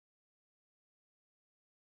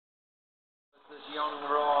Young,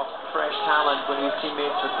 raw, fresh talent when he was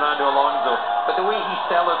teammates with Fernando Alonso. But the way he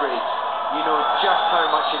celebrates, you know just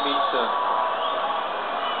how much it means to him.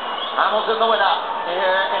 Hamilton the winner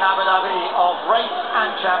here in Abu Dhabi of race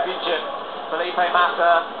and championship. Felipe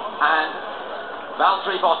Massa and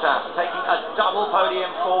Valtteri Bottas taking a double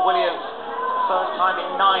podium for Williams. First time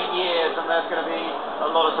in 9 years, and there's going to be a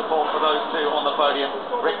lot of support for those two on the podium.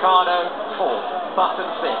 Ricciardo 4th, Button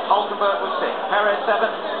 6th, Hulkenberg was 6th, Perez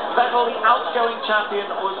 7th, Vettel, the outgoing champion,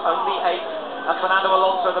 was only 8th, and Fernando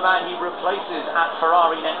Alonso, the man he replaces at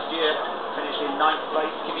Ferrari next year, finished in 9th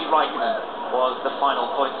place. Kimi Raikkonen was the final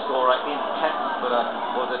point scorer in 10th, but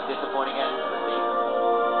was a disappointing end for the team.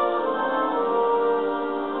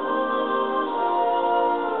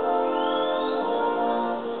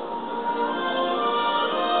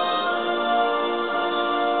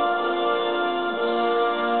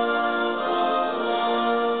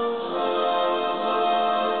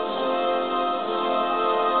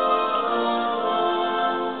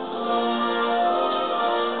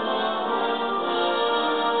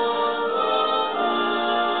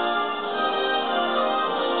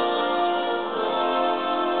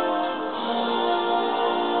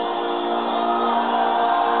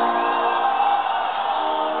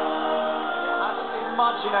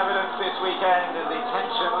 Much in evidence this weekend in the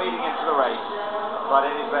tension leading into the race, but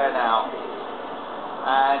it is there now,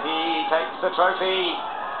 and he takes the trophy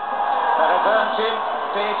that has earned him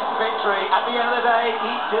this victory. At the end of the day,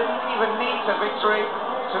 he didn't even need the victory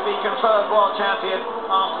to be confirmed world champion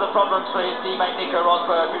after the problems for his teammate Nico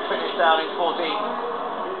Rosberg, who finished down in 14th.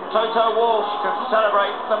 Toto Wolff can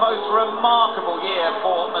celebrate the most remarkable year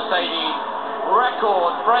for Mercedes.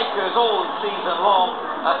 Record breakers all season long.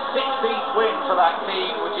 A 16th win for that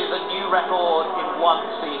team, which is a new record in one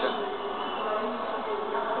season.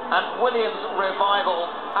 And Williams' revival,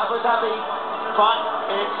 Abu Dhabi, but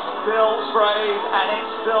it's still sprayed and it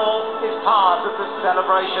still is part of the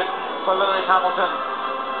celebration for Lewis Hamilton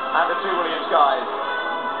and the two Williams guys.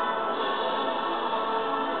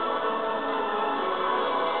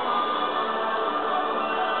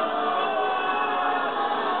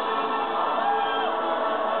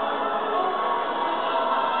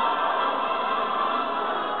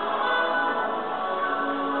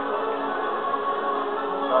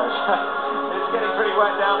 It's getting pretty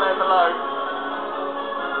wet down there below.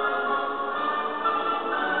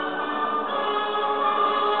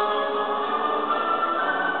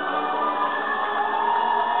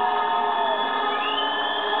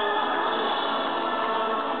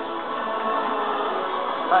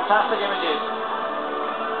 Fantastic images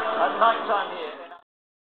at night time here.